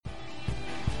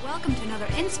Welcome to another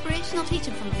inspirational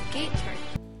teaching from the Gate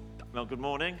Church. Well, good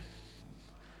morning.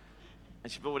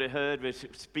 As you've already heard, we're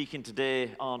speaking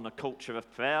today on a culture of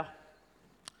prayer.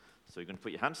 So you're going to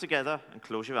put your hands together and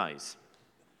close your eyes.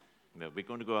 We're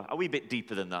going to go a wee bit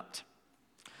deeper than that.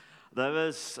 There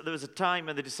was a time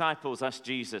when the disciples asked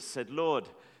Jesus, said, Lord,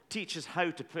 teach us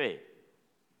how to pray.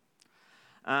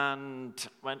 And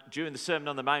during the Sermon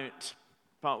on the Mount,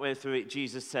 partway through it,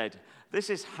 Jesus said, this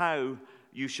is how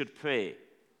you should pray.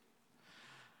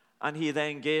 And he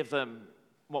then gave them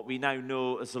what we now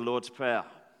know as the Lord's Prayer.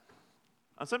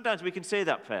 And sometimes we can say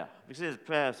that prayer. We say the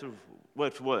prayer sort of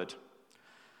word for word.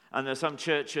 And there are some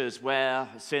churches where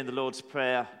saying the Lord's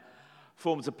Prayer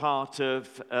forms a part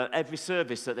of every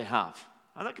service that they have.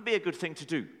 And that can be a good thing to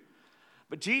do.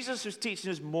 But Jesus was teaching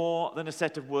us more than a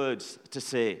set of words to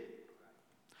say.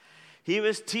 He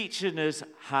was teaching us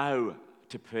how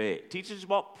to pray. Teaching us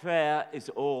what prayer is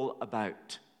all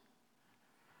about.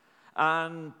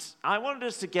 And I wanted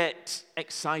us to get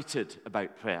excited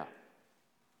about prayer.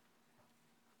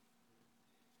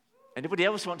 Anybody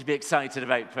else want to be excited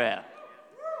about prayer?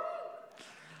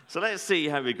 So let's see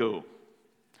how we go.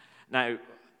 Now,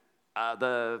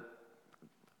 the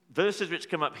verses which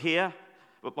come up here,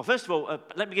 well, first of all,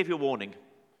 let me give you a warning.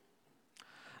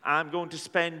 I'm going to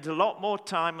spend a lot more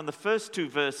time on the first two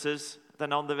verses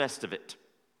than on the rest of it.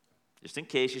 Just in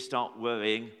case you start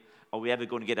worrying, are we ever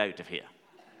going to get out of here?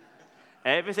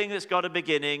 Everything that's got a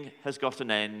beginning has got an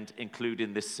end,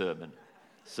 including this sermon.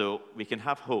 So we can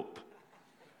have hope.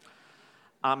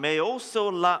 I may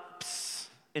also lapse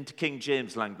into King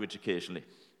James language occasionally.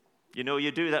 You know, you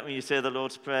do that when you say the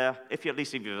Lord's Prayer. If you're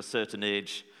of a certain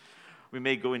age, we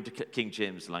may go into King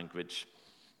James language.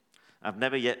 I've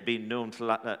never yet been known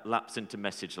to lapse into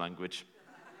message language.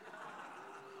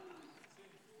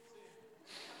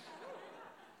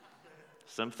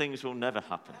 Some things will never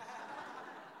happen.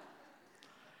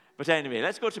 But anyway,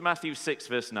 let's go to Matthew 6,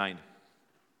 verse 9.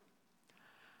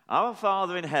 Our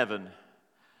Father in heaven,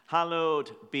 hallowed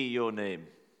be your name.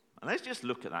 And let's just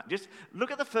look at that. Just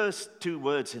look at the first two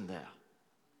words in there.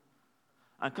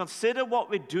 And consider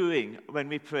what we're doing when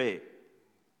we pray.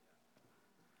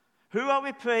 Who are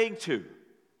we praying to?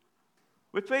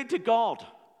 We're praying to God,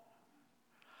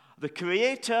 the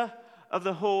creator of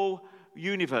the whole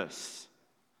universe,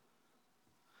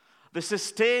 the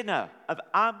sustainer of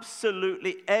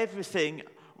absolutely everything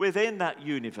within that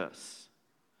universe,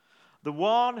 the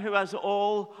one who has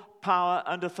all power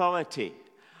and authority,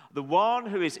 the one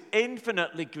who is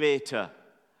infinitely greater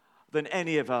than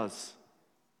any of us.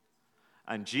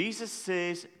 And Jesus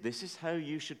says, this is how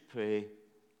you should pray.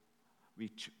 We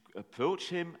approach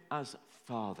him as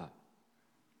Father.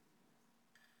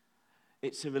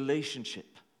 It's a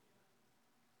relationship.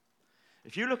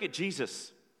 If you look at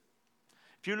Jesus,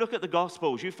 if you look at the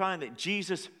Gospels, you find that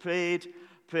Jesus prayed,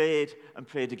 and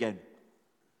prayed again.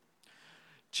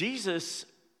 Jesus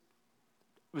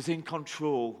was in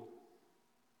control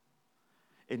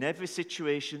in every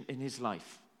situation in his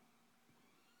life.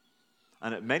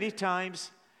 And at many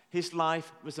times, his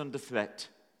life was under threat.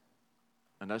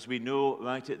 And as we know,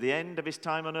 right at the end of his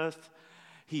time on earth,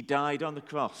 he died on the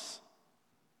cross.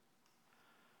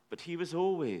 But he was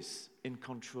always in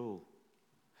control.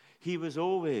 He was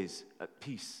always at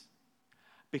peace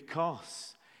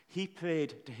because he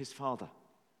prayed to his Father.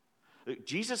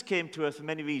 Jesus came to earth for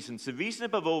many reasons. The reason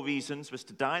above all reasons was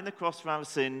to die on the cross for our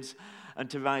sins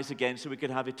and to rise again so we could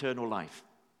have eternal life.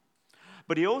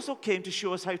 But he also came to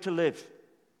show us how to live,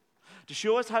 to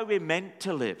show us how we're meant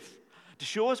to live, to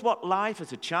show us what life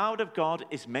as a child of God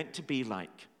is meant to be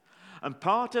like. And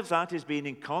part of that is being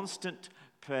in constant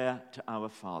prayer to our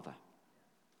Father.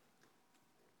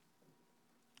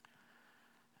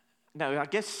 Now, I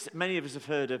guess many of us have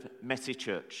heard of messy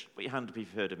church. Put your hand up if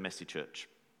you've heard of messy church.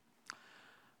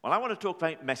 Well, I want to talk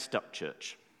about messed up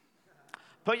church.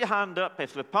 Put your hand up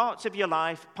if there are parts of your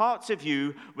life, parts of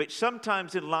you, which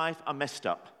sometimes in life are messed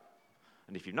up.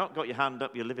 And if you've not got your hand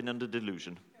up, you're living under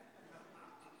delusion.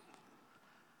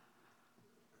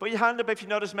 Put your hand up if you're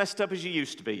not as messed up as you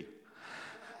used to be.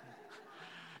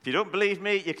 If you don't believe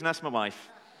me, you can ask my wife.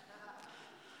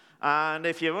 And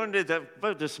if you're wondering,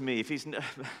 well, just me, if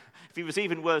he was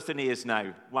even worse than he is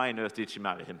now, why on earth did she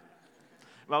marry him?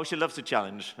 Well, she loves a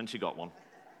challenge, and she got one.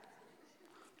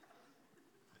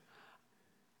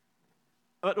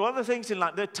 But one of the things in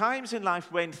life, there are times in life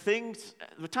when you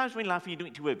don't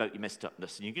need to worry about your messed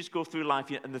upness, and you just go through life,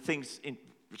 and the things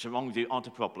which are wrong with you aren't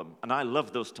a problem. And I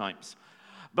love those times.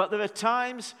 But there are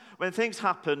times when things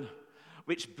happen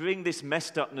which bring this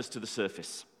messed upness to the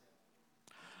surface.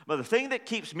 But the thing that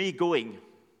keeps me going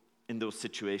in those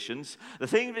situations, the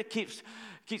thing that keeps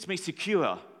me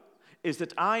secure, is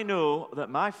that I know that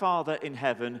my Father in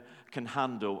heaven can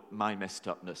handle my messed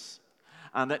upness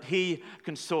and that he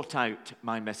can sort out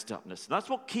my messed upness. And that's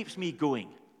what keeps me going.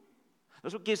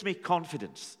 That's what gives me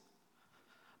confidence.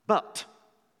 But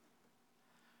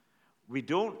we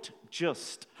don't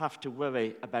just have to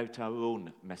worry about our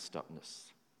own messed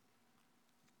upness.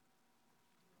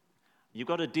 You've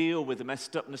got to deal with the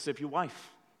messed upness of your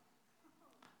wife.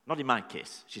 Not in my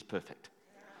case, she's perfect.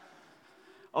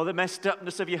 Or the messed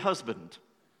upness of your husband.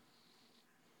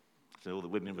 So all the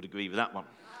women would agree with that one.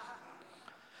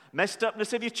 Messed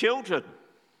upness of your children.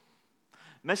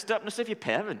 Messed upness of your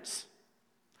parents.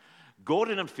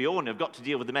 Gordon and Fiona have got to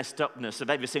deal with the messed upness of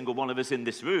every single one of us in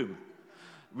this room.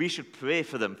 We should pray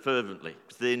for them fervently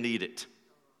because they need it.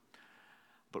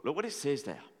 But look what it says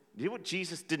there. You know what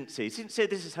Jesus didn't say? He didn't say,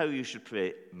 this is how you should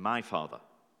pray, my Father.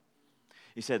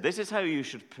 He said, this is how you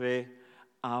should pray,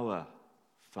 our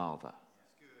Father.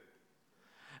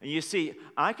 And you see,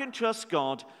 I can trust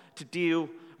God to deal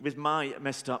with my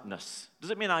messed upness.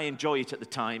 Doesn't mean I enjoy it at the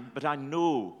time, but I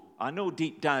know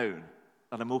deep down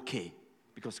that I'm okay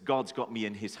because God's got me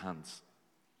in his hands.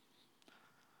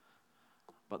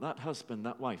 But that husband,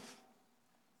 that wife,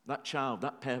 that child,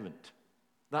 that parent,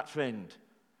 that friend,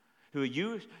 who are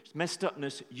you, messed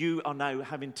upness, you are now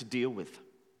having to deal with.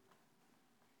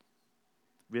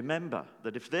 Remember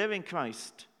that if they're in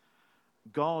Christ,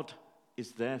 God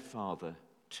is their Father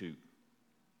too.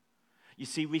 You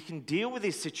see, we can deal with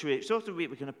these situations, sort of we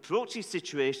can approach these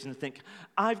situations and think,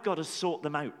 I've got to sort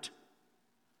them out.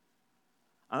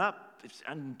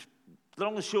 And the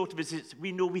long and short of it is,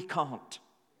 we know we can't.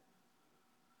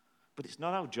 But it's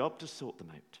not our job to sort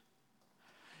them out.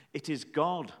 It is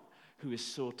God who is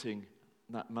sorting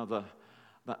that mother,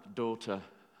 that daughter,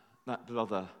 that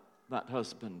brother, that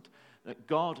husband, that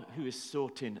God who is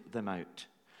sorting them out.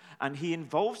 And he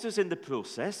involves us in the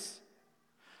process,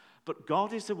 but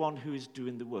God is the one who is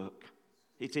doing the work.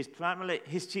 It is primarily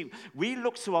his team. We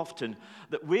look so often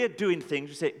that we're doing things,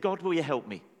 we say, God, will you help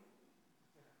me?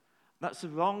 That's the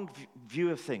wrong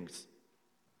view of things.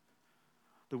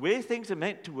 The way things are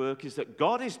meant to work is that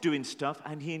God is doing stuff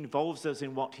and he involves us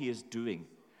in what he is doing.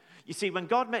 You see, when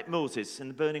God met Moses in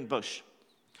the burning bush,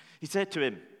 he said to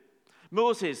him,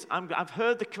 Moses, I've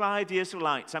heard the cry of the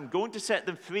Israelites. I'm going to set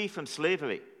them free from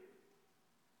slavery.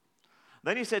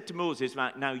 Then he said to Moses,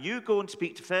 right, now you go and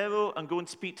speak to Pharaoh and go and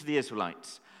speak to the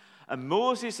Israelites. And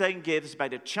Moses then gives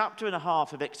about a chapter and a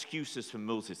half of excuses from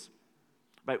Moses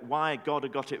about why God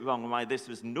had got it wrong and why this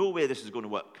was no way this was going to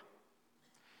work.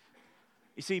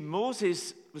 You see,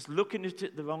 Moses was looking at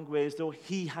it the wrong way as though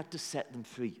he had to set them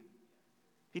free.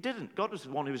 He didn't. God was the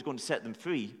one who was going to set them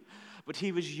free, but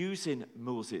he was using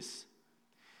Moses.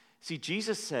 See,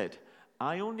 Jesus said,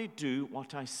 I only do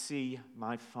what I see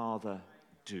my Father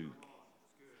do.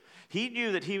 He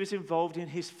knew that he was involved in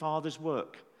his Father's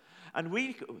work. And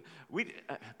we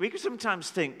could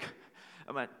sometimes think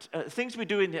about things we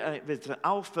do with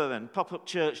Alpha and Pop-Up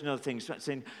Church and other things,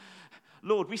 saying,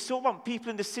 Lord, we so want people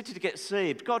in the city to get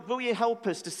saved. God, will you help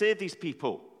us to save these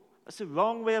people? That's the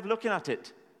wrong way of looking at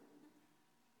it.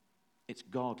 It's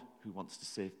God who wants to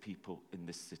save people in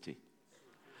this city.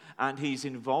 And he's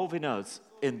involving us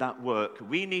in that work.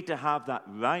 We need to have that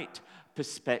right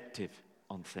perspective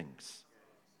on things.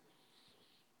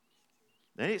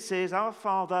 Then it says, our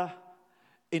Father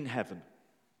in heaven.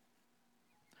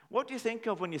 What do you think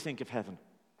of when you think of heaven?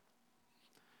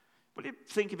 What do you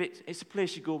think of it? It's a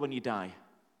place you go when you die.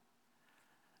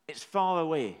 It's far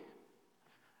away.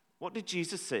 What did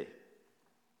Jesus say?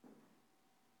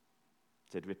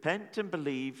 He said, repent and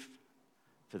believe,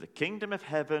 for the kingdom of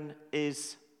heaven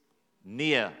is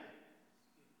near.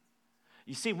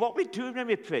 You see, what we do when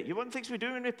we pray, one of the things we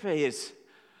do when we pray is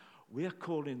we're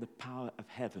calling the power of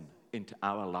heaven into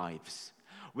our lives.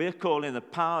 We're calling the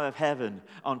power of heaven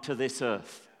onto this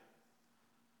earth.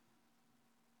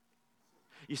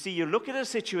 You see, you look at a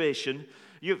situation,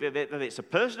 if it's a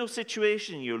personal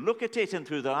situation, you look at it and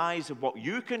through the eyes of what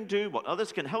you can do, what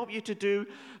others can help you to do,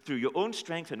 through your own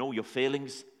strength and all your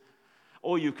failings.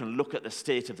 Or you can look at the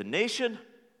state of the nation,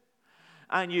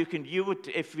 and you would,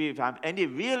 if we have any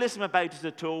realism about it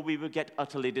at all, we would get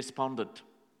utterly despondent.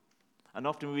 And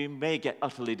often we may get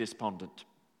utterly despondent.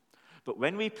 But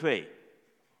when we pray,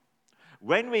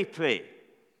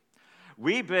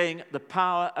 we bring the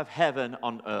power of heaven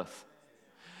on earth.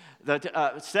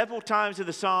 That several times in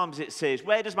the Psalms it says,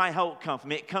 where does my help come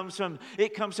from? It comes from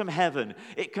heaven.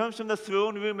 It comes from the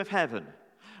throne room of heaven.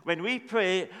 When we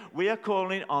pray, we are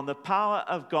calling on the power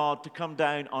of God to come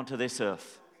down onto this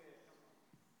earth.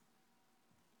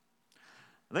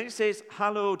 And then it says,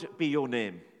 hallowed be your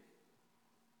name.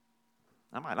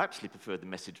 I might actually prefer the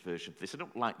Message version for this. I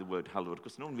don't like the word hallowed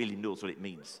because no one really knows what it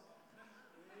means.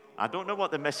 I don't know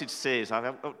what the Message says.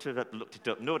 I've got to have looked it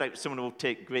up. No doubt someone will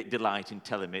take great delight in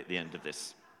telling me at the end of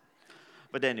this.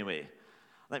 But anyway,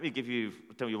 let me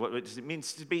tell you what it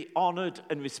means to be honored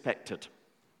and respected.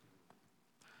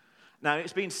 Now,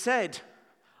 it's been said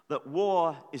that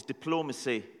war is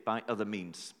diplomacy by other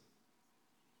means.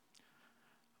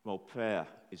 Well, prayer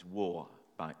is war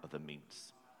by other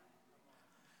means.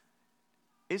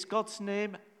 Is God's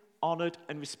name honored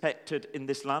and respected in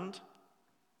this land?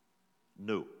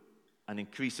 No, and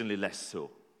increasingly less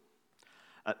so.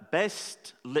 At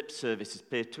best, lip service is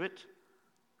paid to it,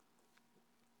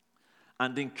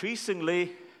 and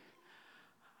increasingly,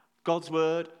 God's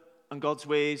word and God's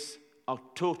ways are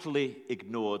totally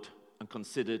ignored and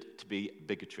considered to be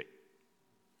bigotry.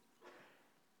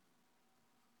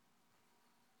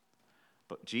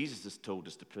 But Jesus has told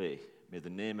us to pray, may the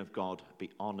name of God be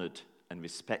honored and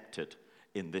respected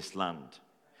in this land.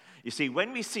 You see,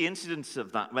 when we see incidents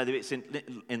of that, whether it's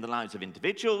in the lives of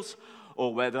individuals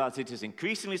or whether, as it is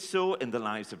increasingly so, in the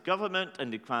lives of government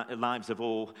and the lives of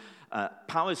all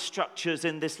power structures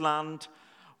in this land,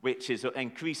 which is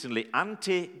increasingly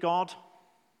anti-God,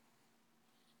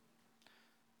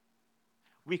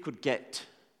 we could get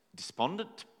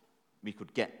despondent, we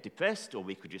could get depressed, or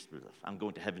we could just, I'm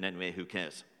going to heaven anyway, who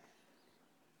cares?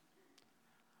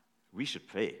 We should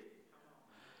pray.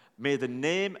 May the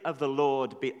name of the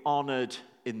Lord be honored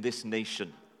in this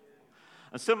nation.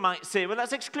 And some might say, well,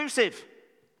 that's exclusive.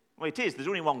 Well, it is. There's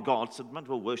only one God, so might as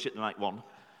well worship the right one.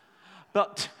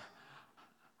 But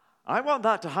I want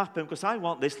that to happen because I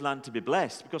want this land to be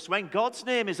blessed. Because when God's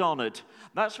name is honored,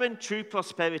 that's when true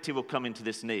prosperity will come into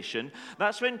this nation.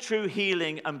 That's when true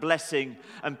healing and blessing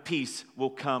and peace will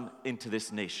come into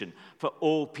this nation for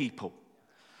all people.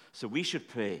 So we should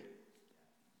pray,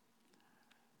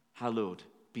 hallowed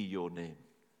be your name.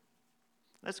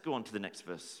 Let's go on to the next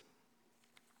verse.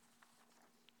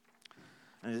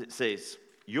 And it says,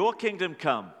 your kingdom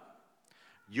come,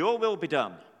 your will be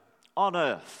done on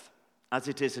earth as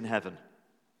it is in heaven.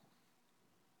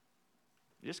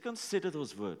 Just consider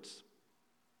those words.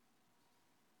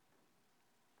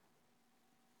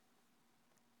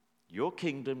 Your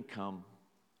kingdom come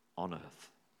on earth.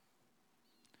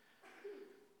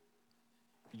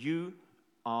 You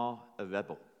are a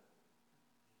rebel,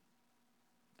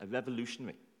 a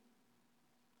revolutionary,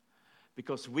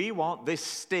 because we want this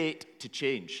state to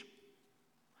change.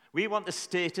 We want the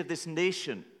state of this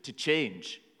nation to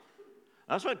change.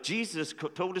 That's what Jesus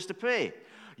told us to pray.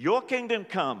 Your kingdom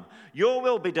come, your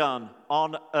will be done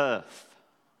on earth.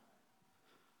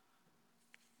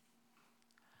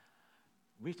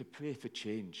 We're to pray for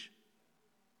change.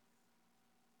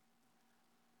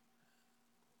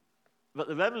 But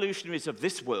the revolutionaries of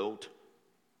this world,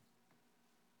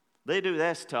 they do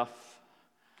their stuff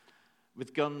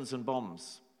with guns and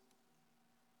bombs.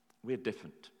 We're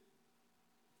different.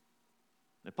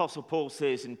 The Apostle Paul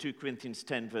says in 2 Corinthians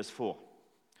 10, verse 4,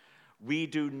 we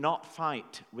do not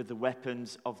fight with the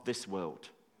weapons of this world,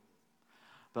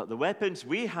 but the weapons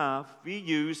we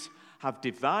use, have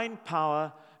divine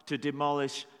power to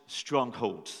demolish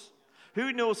strongholds.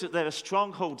 Who knows that there are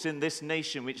strongholds in this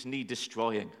nation which need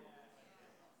destroying?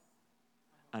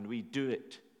 And we do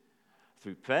it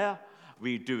through prayer,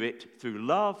 we do it through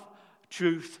love,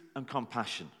 truth, and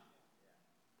compassion.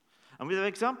 And with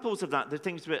examples of that, the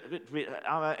things with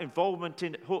our involvement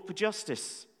in Hope for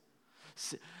Justice.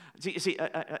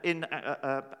 In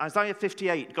Isaiah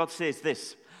 58, God says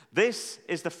this, this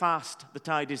is the fast that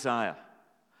I desire,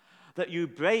 that you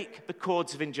break the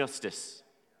cords of injustice,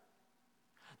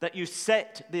 that you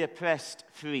set the oppressed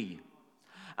free,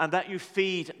 and that you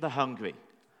feed the hungry.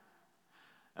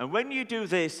 And when you do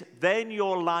this, then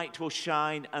your light will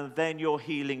shine, and then your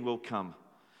healing will come.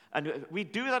 And we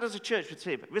do that as a church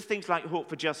with things like Hope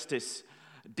for Justice,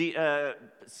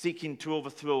 seeking to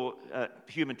overthrow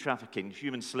human trafficking,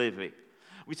 human slavery.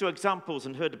 We saw examples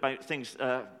and heard about things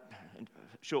a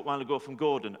short while ago from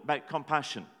Gordon about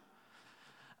compassion.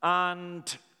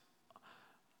 And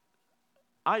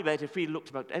I bet if we looked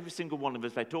about every single one of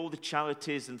us, about all the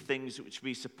charities and things which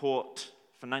we support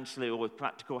financially or with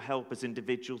practical help as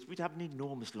individuals, we'd have an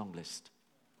enormous long list.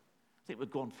 I think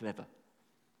we'd go on forever.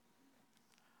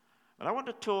 But I want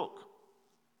to talk,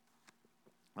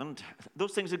 and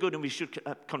those things are good, and we should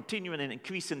continue and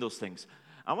increase in those things.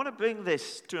 I want to bring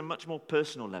this to a much more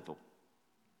personal level.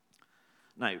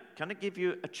 Now, can I give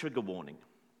you a trigger warning?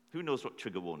 Who knows what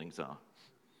trigger warnings are?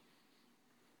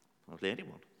 Hardly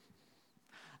anyone.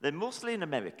 They're mostly in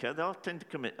America. They all tend to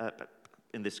come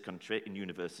in this country, in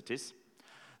universities.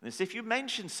 And so if you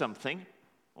mention something,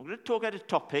 I'm going to talk about a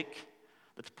topic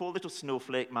But a poor little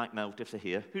snowflake might melt if they're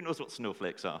here. Who knows what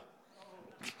snowflakes are?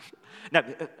 Now,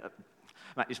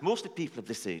 right, it's mostly people of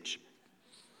this age.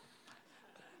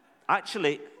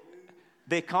 Actually,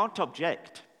 they can't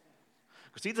object.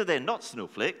 Because either they're not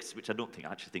snowflakes, which I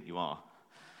actually think you are,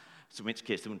 so in which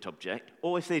case they wouldn't object,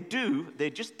 or if they do, they're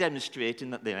just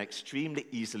demonstrating that they're extremely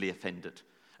easily offended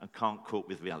and can't cope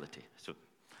with reality,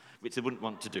 which they wouldn't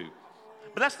want to do.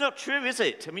 But that's not true, is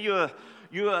it? I mean,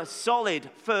 you're solid,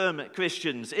 firm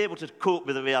Christians, able to cope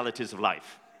with the realities of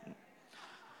life.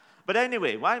 But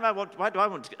anyway, why do I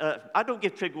want to... I don't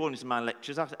give trigger warnings in my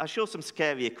lectures. I show some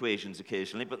scary equations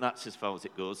occasionally, but that's as far as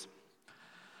it goes.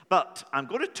 But I'm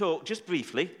going to talk just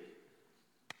briefly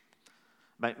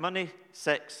about money,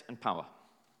 sex, and power.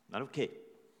 Is that okay?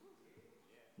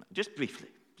 Just briefly.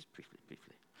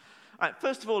 All right,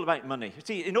 first of all, about money.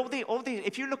 See,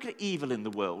 if you look at evil in the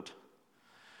world,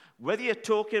 whether you're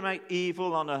talking about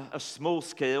evil on a small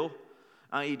scale,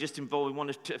 i.e. just involving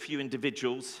a few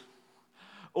individuals,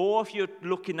 or if you're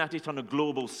looking at it on a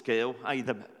global scale, i.e.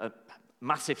 the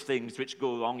massive things which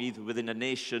go wrong either within a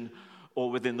nation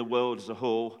or within the world as a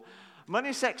whole,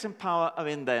 money, sex, and power are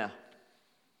in there.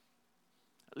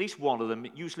 At least one of them,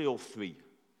 usually all three.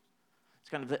 It's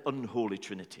kind of the unholy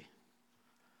trinity.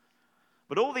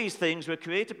 But all these things were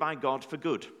created by God for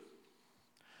good.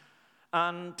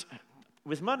 And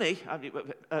with money, one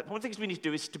of the things we need to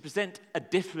do is to present a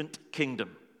different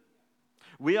kingdom.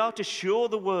 We are to show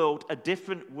the world a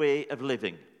different way of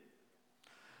living.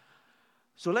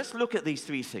 So let's look at these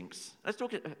three things. Let's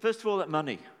look at, first of all, at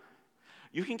money.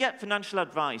 You can get financial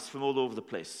advice from all over the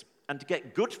place. And to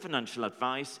get good financial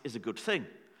advice is a good thing.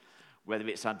 Whether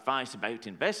it's advice about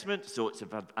investment, so it's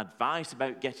advice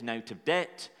about getting out of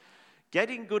debt,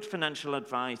 getting good financial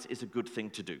advice is a good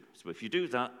thing to do. So if you do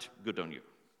that, good on you.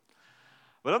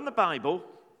 But on the Bible,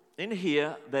 in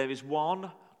here, there is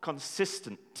one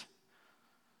consistent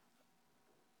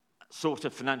sort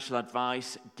of financial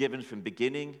advice given from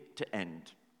beginning to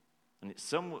end. And it's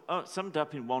summed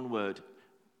up in one word: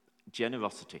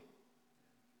 generosity. It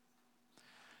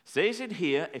says in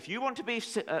here, if you want to be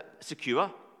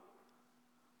secure,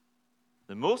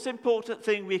 the most important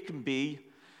thing we can be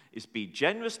is be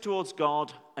generous towards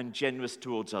God and generous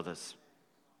towards others.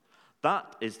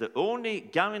 That is the only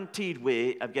guaranteed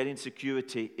way of getting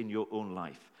security in your own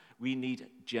life. We need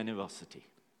generosity.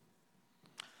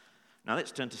 Now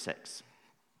let's turn to sex.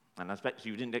 And I expect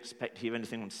you didn't expect to hear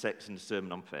anything on sex in the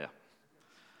sermon on prayer.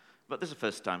 But there's a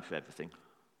first time for everything.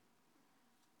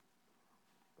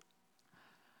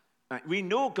 Right, we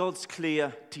know God's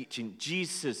clear teaching,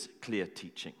 Jesus' clear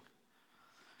teaching.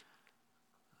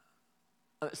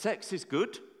 Sex is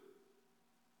good.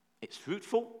 It's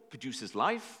fruitful, produces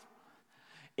life.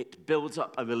 It builds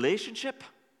up a relationship.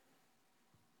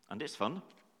 And it's fun.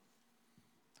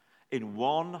 In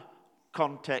one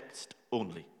context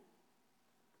only.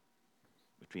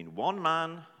 Between one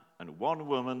man and one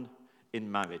woman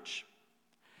in marriage.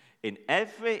 In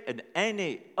every and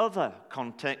any other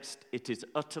context, it is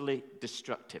utterly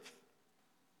destructive.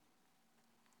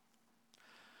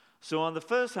 So on the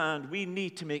first hand, we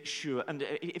need to make sure, and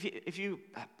if you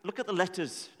look at the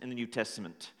letters in the New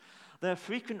Testament, there are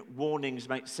frequent warnings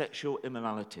about sexual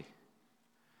immorality.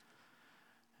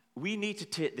 We need to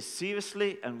take this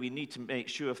seriously, and we need to make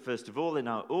sure, first of all, in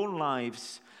our own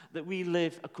lives, that we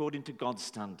live according to God's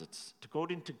standards,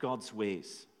 according to God's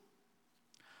ways.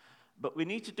 But we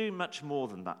need to do much more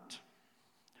than that.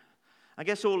 I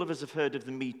guess all of us have heard of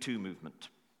the Me Too movement,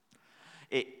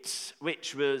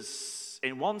 which was,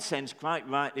 in one sense, quite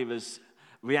rightly, was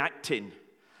reacting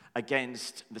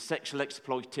against the sexual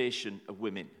exploitation of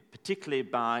women, particularly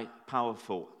by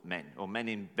powerful men, or men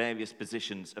in various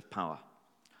positions of power.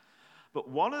 But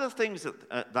one of the things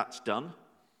that's done,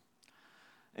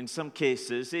 in some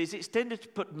cases, is it's tended to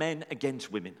put men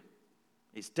against women.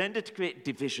 It's tended to create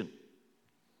division.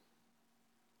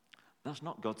 That's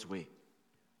not God's way.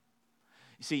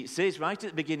 You see, it says right at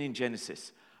the beginning in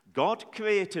Genesis, God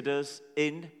created us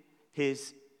in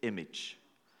his image.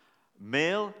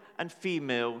 Male and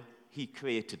female, he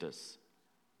created us.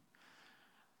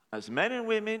 As men and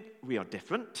women, we are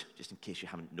different, just in case you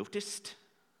haven't noticed,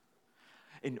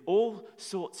 in all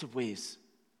sorts of ways.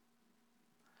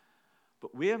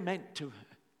 But we're meant to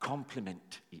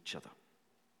complement each other.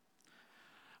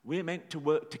 We're meant to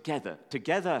work together.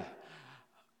 Together,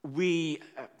 we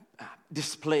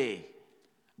display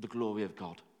the glory of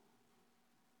God.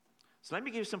 So let me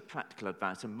give you some practical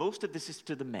advice, and most of this is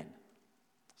to the men,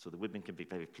 so the women can be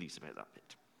very pleased about that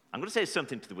bit. I'm going to say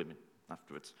something to the women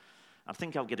afterwards. I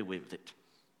think I'll get away with it.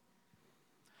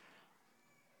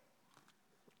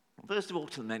 First of all,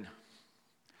 to the men.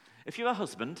 If you're a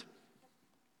husband,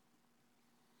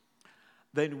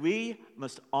 then we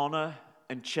must honor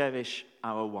and cherish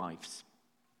our wives.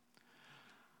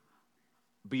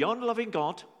 Beyond loving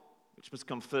God, which must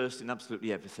come first in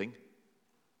absolutely everything,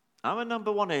 our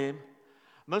number one aim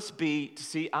must be to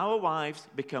see our wives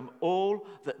become all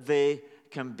that they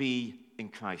can be in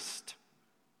Christ.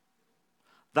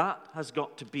 That has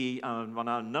got to be one of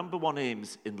our number one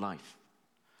aims in life,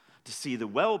 to see the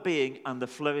well-being and the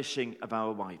flourishing of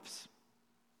our wives.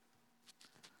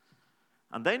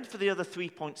 And then for the other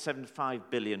 3.75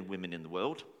 billion women in the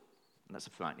world, and that's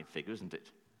a frightening figure, isn't it?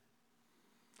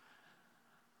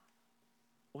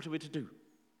 What are we to do?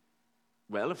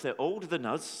 Well, if they're older than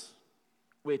us,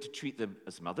 we're to treat them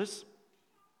as mothers.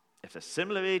 If they're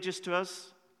similar ages to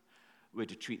us, we're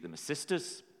to treat them as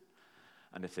sisters.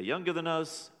 And if they're younger than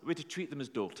us, we're to treat them as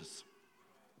daughters.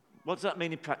 What does that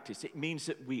mean in practice? It means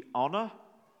that we honor,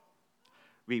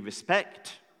 we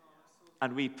respect,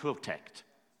 and we protect.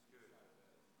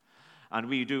 And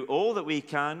we do all that we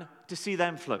can to see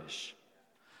them flourish.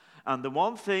 And the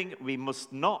one thing we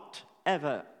must not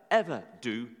ever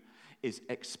do is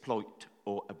exploit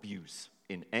or abuse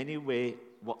in any way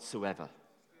whatsoever.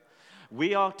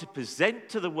 We are to present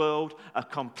to the world a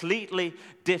completely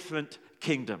different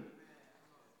kingdom.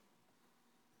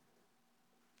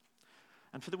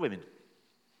 And for the women,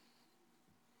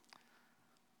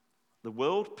 the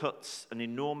world puts an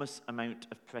enormous amount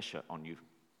of pressure on you,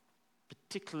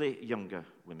 particularly younger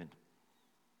women.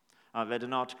 I read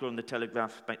an article in the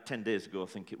Telegraph about 10 days ago, I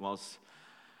think it was,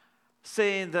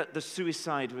 saying that the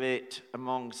suicide rate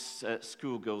amongst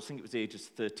schoolgirls, I think it was ages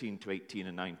 13 to 18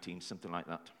 and 19, something like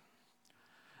that,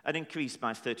 had increased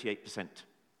by 38%.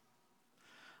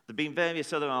 There have been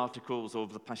various other articles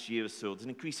over the past year or so, there's an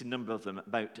increasing number of them,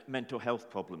 about mental health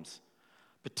problems,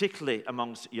 particularly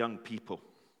amongst young people.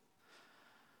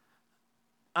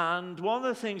 And one of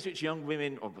the things which young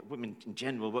women, or women in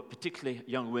general, but particularly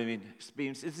young women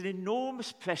experience, is an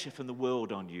enormous pressure from the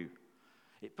world on you.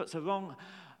 It puts about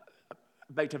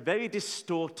a very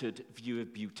distorted view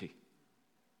of beauty.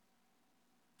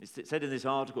 It's said in this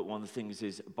article, one of the things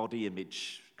is body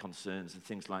image concerns and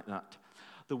things like that.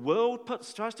 The world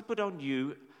tries to put on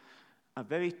you a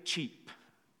very cheap,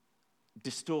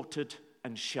 distorted,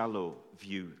 and shallow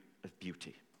view of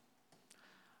beauty.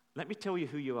 Let me tell you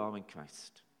who you are in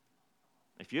Christ.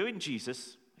 If you're in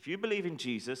Jesus, if you believe in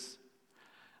Jesus,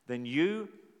 then you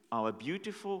are a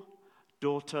beautiful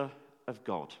daughter of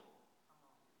God.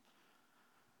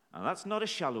 And that's not a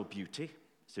shallow beauty.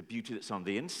 It's a beauty that's on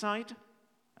the inside,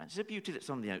 and it's a beauty that's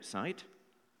on the outside.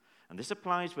 And this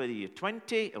applies whether you're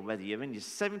 20 or whether you're in your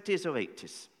 70s or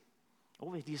 80s,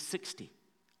 or whether you're 60.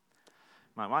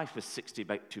 My wife was 60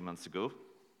 about 2 months ago.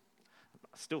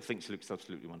 I still think she looks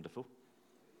absolutely wonderful.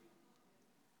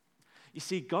 You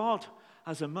see, God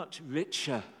has a much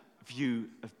richer view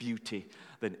of beauty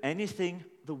than anything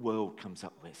the world comes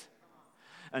up with.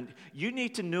 And you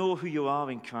need to know who you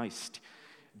are in Christ.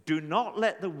 Do not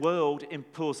let the world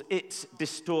impose its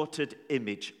distorted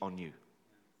image on you.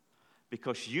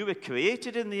 Because you were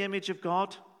created in the image of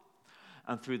God,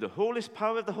 and through the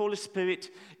power of the Holy Spirit,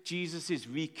 Jesus is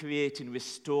recreating,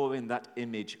 restoring that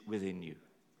image within you.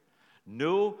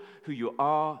 Know who you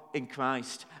are in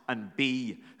Christ and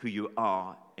be who you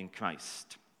are in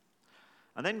Christ.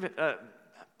 And then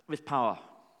with power.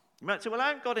 You might say, well, I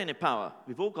haven't got any power.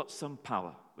 We've all got some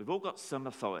power. We've all got some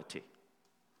authority.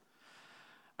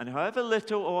 And however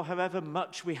little or however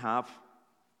much we have,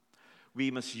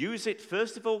 we must use it,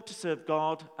 first of all, to serve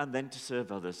God and then to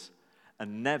serve others,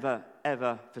 and never,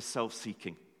 ever for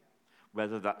self-seeking.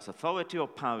 Whether that's authority or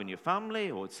power in your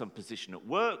family or some position at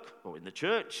work or in the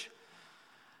church,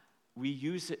 we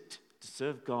use it to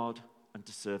serve God and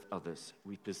to serve others.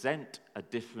 We present a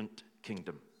different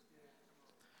kingdom.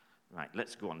 Right,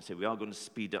 let's go on. So we are going to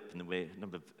speed up in the way,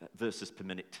 number of verses per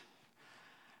minute.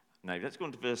 Now, let's go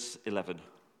on to verse 11.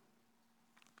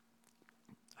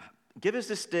 Give us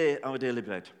this day our daily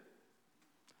bread.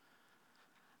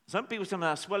 Some people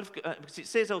sometimes ask, well, because it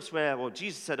says elsewhere, or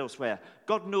Jesus said elsewhere,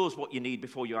 God knows what you need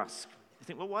before you ask. You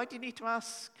think, well, why do you need to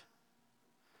ask?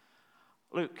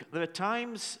 Look, there are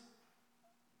times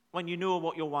when you know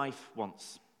what your wife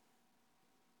wants.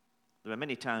 There are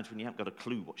many times when you haven't got a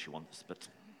clue what she wants, but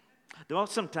there are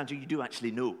some times when you do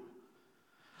actually know.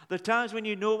 There are times when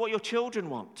you know what your children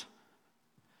want,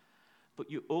 but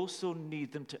you also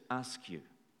need them to ask you.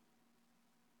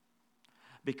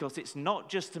 Because it's not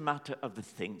just a matter of the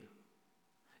thing,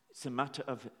 it's a matter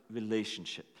of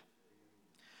relationship.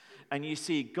 And you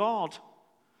see, God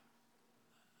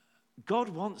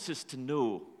wants us to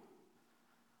know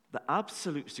the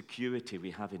absolute security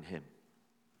we have in Him.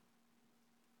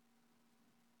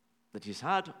 that he's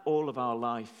had all of our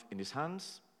life in his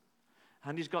hands,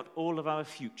 and he's got all of our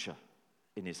future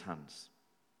in his hands.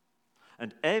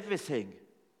 And everything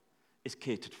is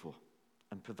catered for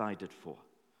and provided for.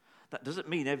 That doesn't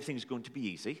mean everything's going to be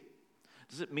easy.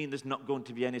 Doesn't mean there's not going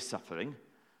to be any suffering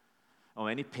or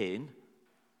any pain.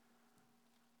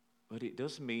 But it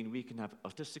does mean we can have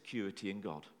utter security in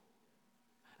God.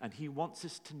 And he wants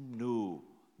us to know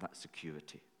that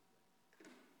security.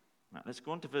 Now, let's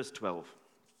go on to verse 12.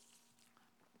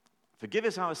 Forgive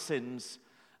us our sins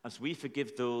as we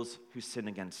forgive those who sin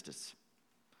against us.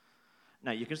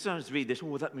 Now, you can sometimes read this,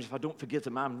 oh, that means if I don't forgive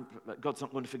them, God's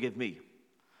not going to forgive me.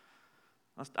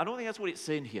 I don't think that's what it's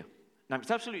saying here. Now,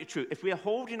 it's absolutely true. If we are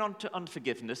holding on to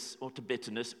unforgiveness or to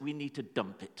bitterness, we need to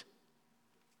dump it.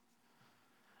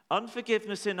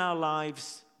 Unforgiveness in our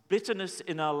lives, bitterness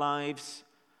in our lives,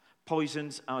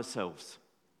 poisons ourselves.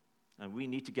 And we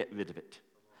need to get rid of it.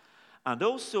 And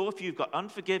also, if you've got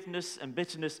unforgiveness and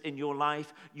bitterness in your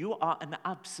life, you are an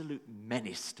absolute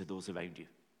menace to those around you.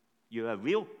 You're a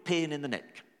real pain in the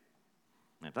neck.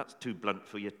 Now, if that's too blunt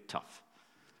for you, tough.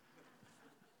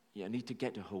 You need to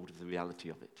get a hold of the reality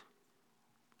of it.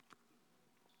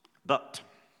 But,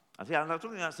 I don't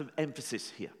think that's an emphasis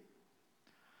here.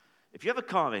 If you have a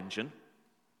car engine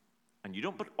and you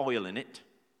don't put oil in it,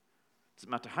 doesn't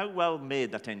matter how well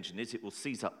made that engine is, it will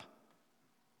seize up.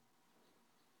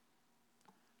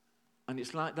 And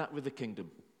it's like that with the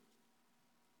kingdom.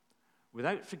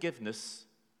 Without forgiveness,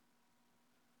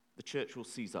 the church will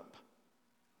seize up.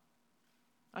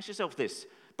 Ask yourself this.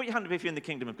 Put your hand up if you're in the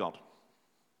kingdom of God.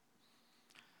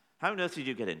 How on earth did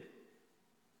you get in?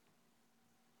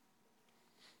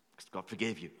 Because God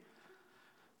forgave you.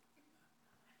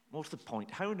 More to the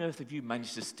point, how on earth have you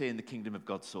managed to stay in the kingdom of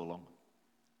God so long?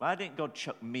 Why didn't God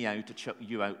chuck me out or chuck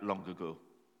you out long ago?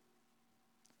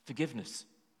 Forgiveness.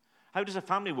 How does a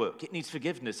family work? It needs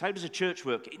forgiveness. How does a church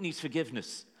work? It needs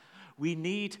forgiveness. We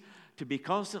need to be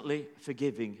constantly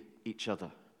forgiving each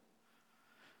other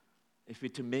if we're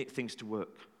to make things to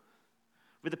work.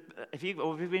 If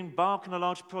we embark on a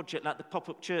large project like the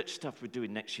pop-up church stuff we're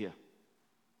doing next year,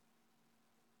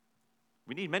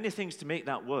 we need many things to make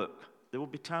that work. There will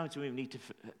be times when we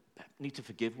need to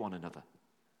forgive one another.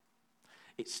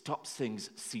 It stops things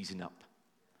seizing up.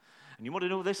 And you want to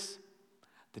know this?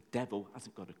 The devil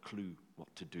hasn't got a clue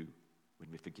what to do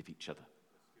when we forgive each other.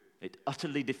 It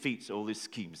utterly defeats all his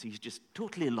schemes. He's just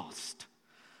totally lost.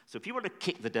 So if you want to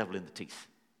kick the devil in the teeth,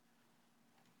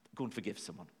 go and forgive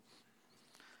someone.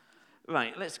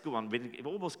 Right, let's go on. We're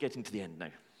almost getting to the end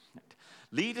now.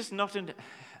 Lead us not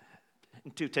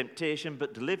into temptation,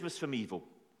 but deliver us from evil.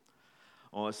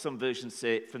 Or as some versions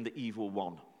say, from the evil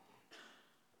one.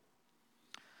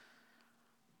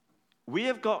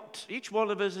 Each one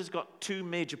of us has got two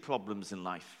major problems in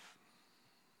life.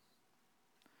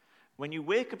 When you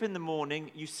wake up in the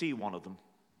morning, you see one of them.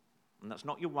 And that's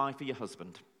not your wife or your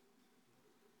husband.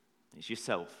 It's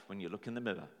yourself when you look in the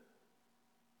mirror.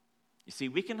 You see,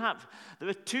 there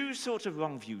are two sorts of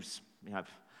wrong views we have.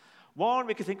 One,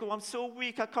 we can think, oh, I'm so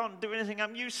weak, I can't do anything,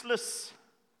 I'm useless.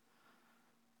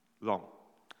 Wrong.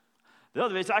 The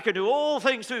other is, I can do all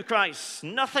things through Christ.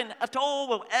 Nothing at all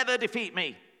will ever defeat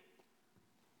me.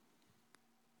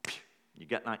 You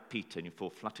get like Peter and you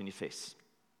fall flat on your face.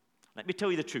 Let me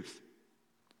tell you the truth.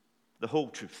 The whole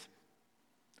truth.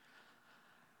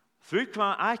 Through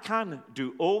Christ, I can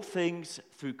do all things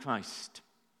through Christ.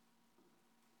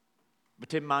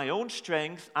 But in my own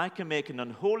strength, I can make an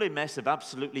unholy mess of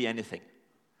absolutely anything.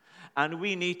 And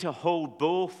we need to hold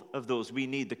both of those. We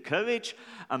need the courage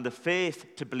and the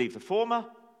faith to believe the former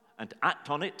and act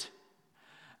on it.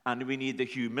 And we need the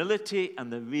humility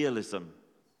and the realism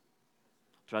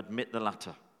to admit the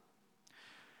latter.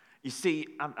 You see,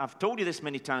 I've told you this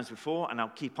many times before, and I'll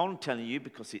keep on telling you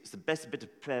because it's the best bit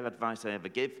of prayer advice I ever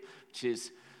give, which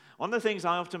is one of the things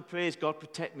I often pray is, God,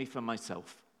 protect me from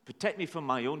myself. Protect me from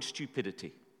my own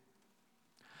stupidity.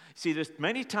 See, there's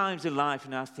many times in life,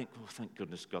 and I think, oh, thank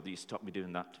goodness, God, that you stopped me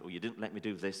doing that, or you didn't let me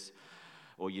do this,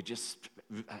 or you just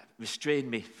restrained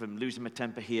me from losing my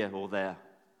temper here or there.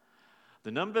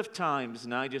 The number of times,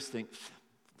 and I just think,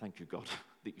 thank you, God,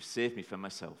 that you saved me from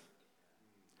myself.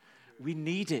 We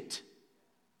need it.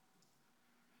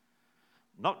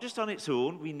 Not just on its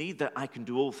own, we need that I can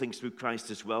do all things through Christ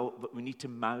as well, but we need to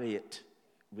marry it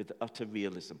with utter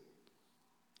realism.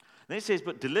 Then it says,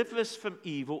 but deliver us from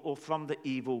evil or from the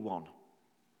evil one.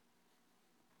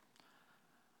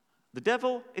 The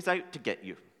devil is out to get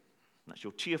you. That's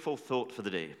your cheerful thought for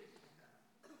the day.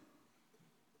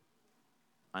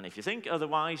 And if you think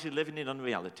otherwise, you're living in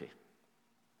unreality.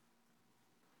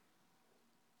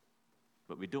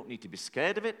 But we don't need to be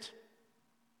scared of it.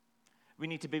 We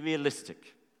need to be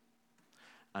realistic.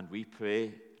 And we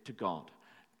pray to God,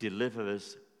 deliver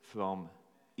us from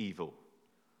evil.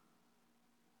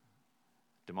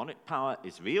 Demonic power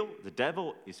is real. The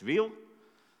devil is real.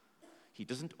 He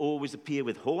doesn't always appear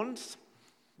with horns.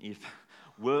 He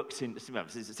works in,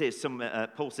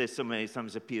 Paul says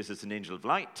sometimes appears as an angel of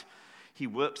light. He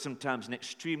works sometimes in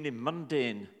extremely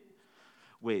mundane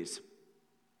ways.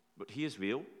 But he is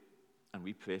real, and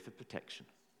we pray for protection.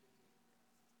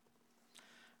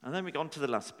 And then we go on to the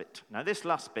last bit. Now, this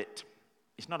last bit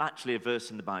is not actually a verse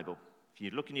in the Bible. If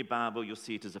you look in your Bible, you'll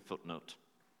see it as a footnote.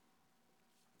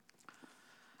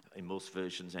 In most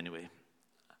versions, anyway.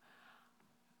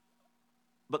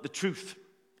 But the truth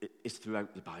is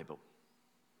throughout the Bible.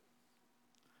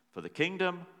 For the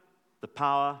kingdom, the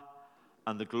power,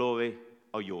 and the glory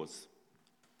are yours,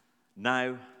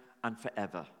 now and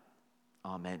forever.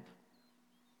 Amen.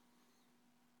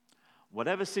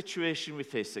 Whatever situation we're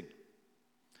facing,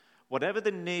 whatever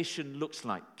the nation looks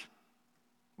like,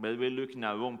 whether we're looking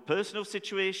at our own personal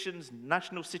situations,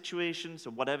 national situations,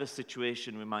 or whatever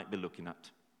situation we might be looking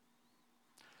at,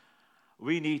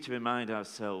 we need to remind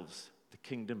ourselves the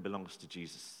kingdom belongs to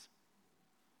Jesus.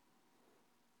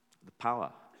 The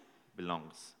power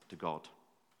belongs to God.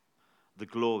 The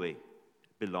glory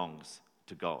belongs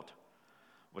to God.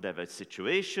 Whatever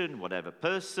situation, whatever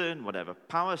person, whatever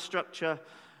power structure,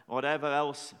 whatever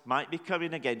else might be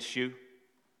coming against you,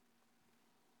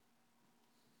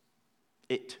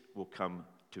 it will come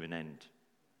to an end.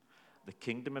 The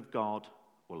kingdom of God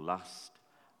will last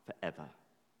forever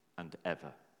and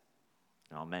ever.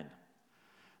 Amen.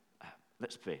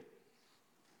 Let's pray.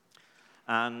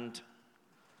 And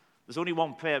there's only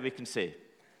one prayer we can say.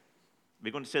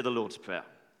 We're going to say the Lord's Prayer.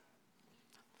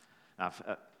 I've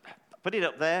put it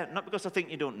up there, not because I think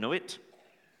you don't know it,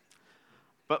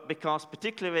 but because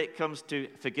particularly when it comes to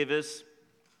forgivers,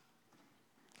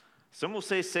 some will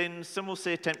say sins, some will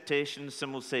say temptations,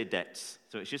 some will say debts.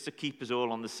 So it's just to keep us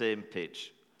all on the same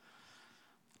page.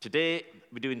 Today,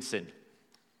 we're doing sin.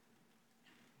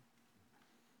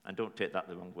 And don't take that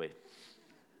the wrong way.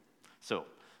 So,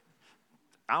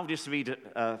 I'll just read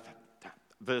a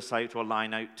verse out or a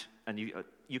line out, and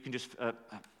you can just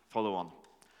follow on.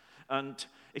 And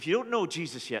if you don't know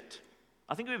Jesus yet,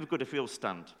 I think it would be good if we all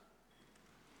stand.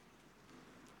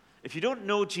 If you don't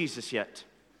know Jesus yet,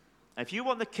 if you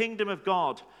want the kingdom of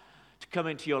God to come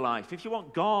into your life, if you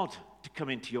want God to come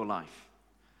into your life,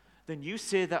 then you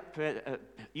say that prayer.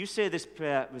 You say this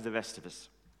prayer with the rest of us,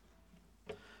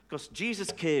 because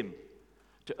Jesus came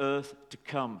to earth to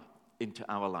come into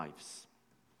our lives.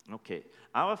 Okay.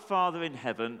 Our Father in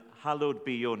heaven, hallowed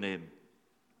be your name.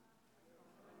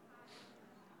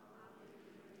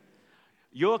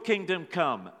 Your kingdom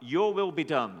come, your will be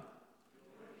done.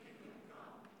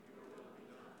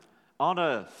 On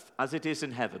earth as it is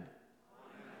in heaven.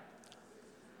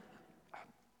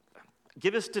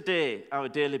 Give us today our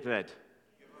daily bread.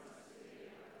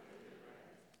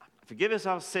 Forgive us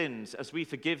our sins as we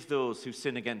forgive those who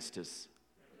sin against us.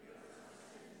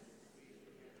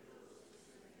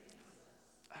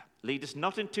 Lead us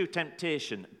not into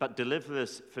temptation, but deliver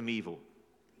us from evil.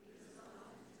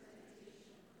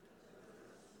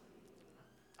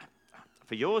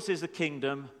 For yours is the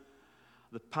kingdom,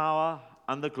 the power,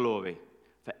 and the glory,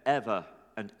 forever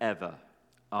and ever.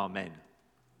 Amen.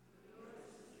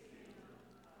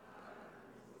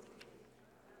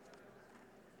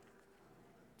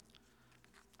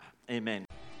 Amen.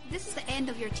 This is the end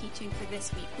of your teaching for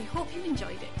this week. We hope you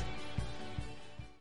enjoyed it.